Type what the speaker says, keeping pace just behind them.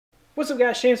What's up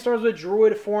guys, Shane Starnes with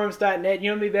DroidForums.net.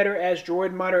 You know me better as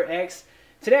DroidModderX.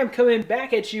 Today I'm coming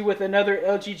back at you with another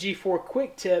LG G4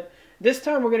 quick tip. This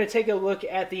time we're going to take a look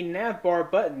at the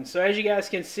navbar button. So as you guys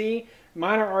can see,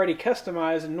 mine are already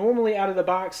customized. Normally out of the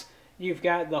box, you've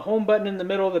got the home button in the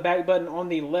middle, the back button on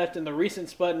the left, and the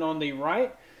recents button on the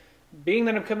right. Being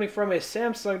that I'm coming from a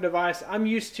Samsung device, I'm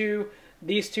used to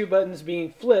these two buttons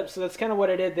being flipped, so that's kind of what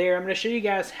I did there. I'm going to show you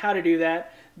guys how to do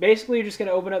that. Basically, you're just going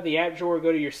to open up the app drawer,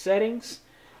 go to your settings,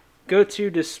 go to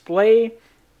display,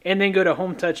 and then go to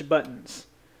home touch buttons.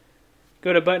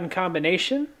 Go to button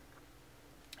combination.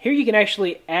 Here you can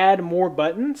actually add more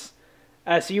buttons.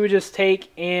 So you would just take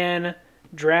and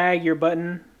drag your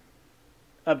button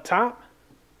up top,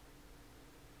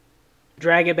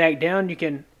 drag it back down. You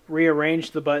can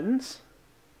rearrange the buttons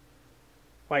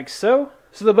like so.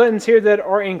 So the buttons here that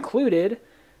are included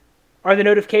are the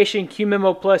notification,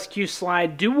 QMemo Plus,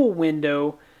 QSlide, dual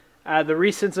window. The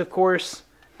recents, of course,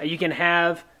 you can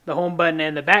have the home button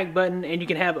and the back button, and you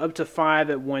can have up to 5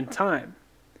 at one time.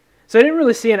 So I didn't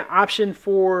really see an option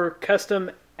for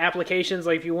custom applications,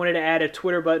 like if you wanted to add a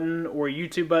Twitter button or a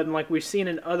YouTube button like we've seen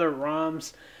in other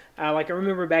ROMs. Like I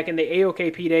remember back in the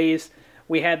AOKP days,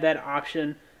 we had that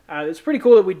option. It's pretty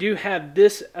cool that we do have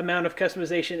this amount of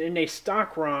customization in a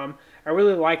stock ROM. I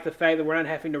really like the fact that we're not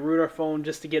having to root our phone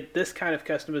just to get this kind of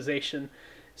customization.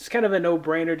 It's kind of a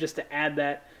no-brainer just to add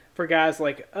that for guys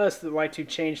like us that like to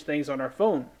change things on our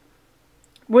phone.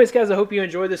 Anyways, guys, I hope you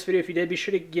enjoyed this video. If you did, be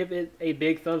sure to give it a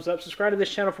big thumbs up. Subscribe to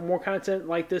this channel for more content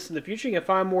like this in the future. You can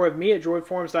find more of me at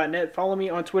DroidForums.net. Follow me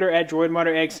on Twitter at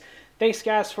DroidModderX. Thanks,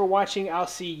 guys, for watching. I'll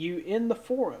see you in the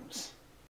forums.